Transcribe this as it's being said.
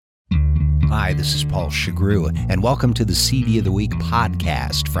Hi, this is Paul Chagru, and welcome to the CD of the Week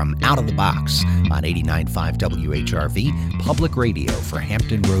podcast from Out of the Box on 89.5 WHRV, public radio for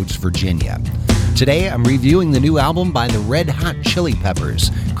Hampton Roads, Virginia. Today, I'm reviewing the new album by the Red Hot Chili Peppers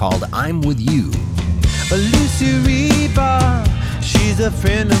called I'm With You. Lucy Reba, she's a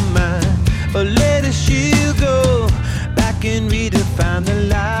friend of mine, but later she'll go back and redefine the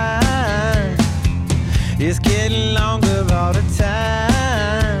line. It's getting longer all the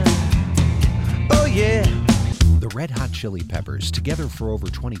time. Oh yeah. The Red Hot Chili Peppers, together for over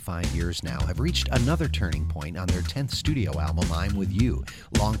 25 years now, have reached another turning point on their 10th studio album, I'm With You.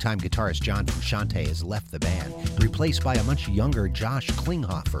 Longtime guitarist John Fruciante has left the band, replaced by a much younger Josh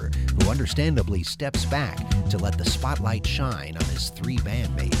Klinghoffer, who understandably steps back to let the spotlight shine on his three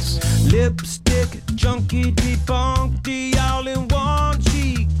bandmates. Lipstick, junkie, debunked, all in one.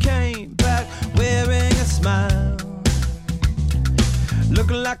 She came back wearing a smile,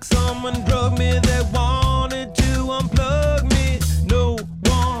 looking like someone drugged me. They wanted to unplug me. No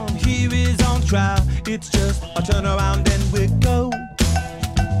one here is on trial. It's just a turn around and we go.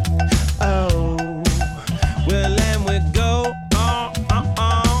 Oh, well, and we go.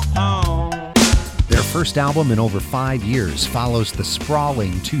 Their first album in over 5 years follows the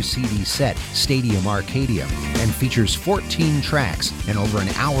sprawling 2-CD set Stadium Arcadium and features 14 tracks and over an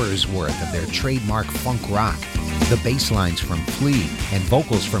hour's worth of their trademark funk rock. The bass lines from Flea and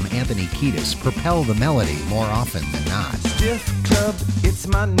vocals from Anthony Kiedis propel the melody more often than not. Stiff club, it's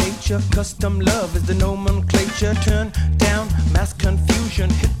my nature. Custom love is the nomenclature. Turn down mass confusion.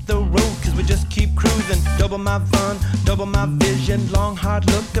 Hit the road, cause we just keep cruising. Double my fun, double my vision. Long hard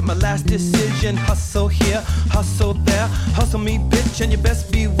look at my last decision. Hustle here, hustle there. Hustle me, bitch, and you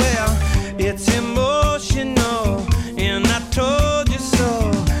best beware. It's emotional, and I told you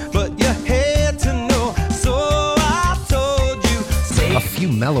so. But you had to know, so I told you. A few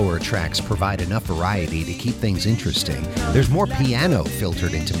mellower tracks provide enough variety to keep things interesting. There's more piano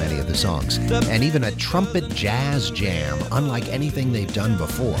filtered into many of the songs, and even a trumpet jazz jam, unlike anything they've done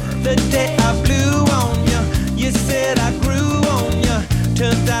before. The day I blew on you, you said I grew on you.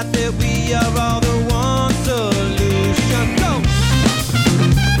 Turns out that we are all the one solution. Go!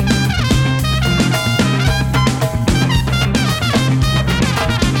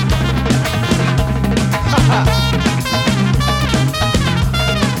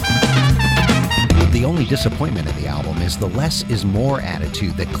 The only disappointment in the album is the less is more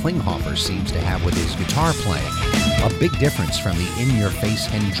attitude that Klinghoffer seems to have with his guitar playing. A big difference from the in-your-face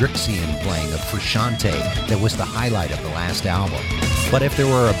Hendrixian playing of Fruciante that was the highlight of the last album. But if there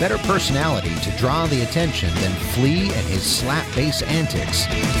were a better personality to draw the attention than Flea and his slap bass antics,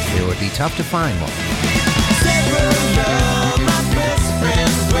 it would be tough to find one. My best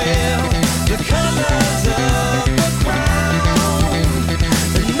friends wear the colors of the crown.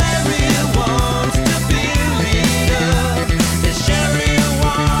 Mary wants to be leader, and Sherry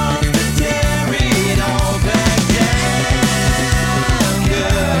wants to tear it all back down,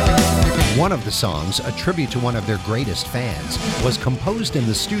 girl. One of the songs, a tribute to one of their greatest fans, was composed in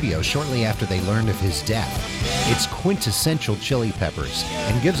the studio shortly after they learned of his death. It's quintessential Chili Peppers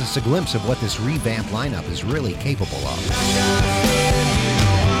and gives us a glimpse of what this revamped lineup is really capable of.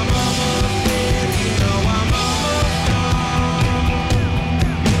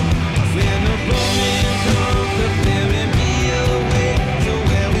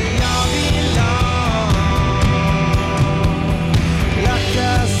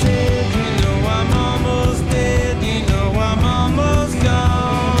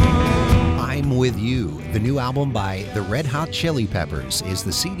 With You, the new album by the Red Hot Chili Peppers, is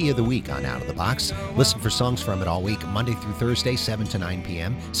the CD of the week on Out of the Box. Listen for songs from it all week, Monday through Thursday, 7 to 9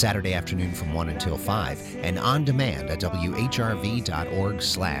 p.m., Saturday afternoon from 1 until 5, and on demand at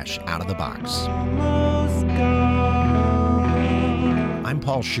whrv.org/outofthebox. I'm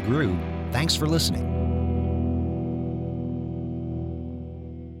Paul Chagru. Thanks for listening.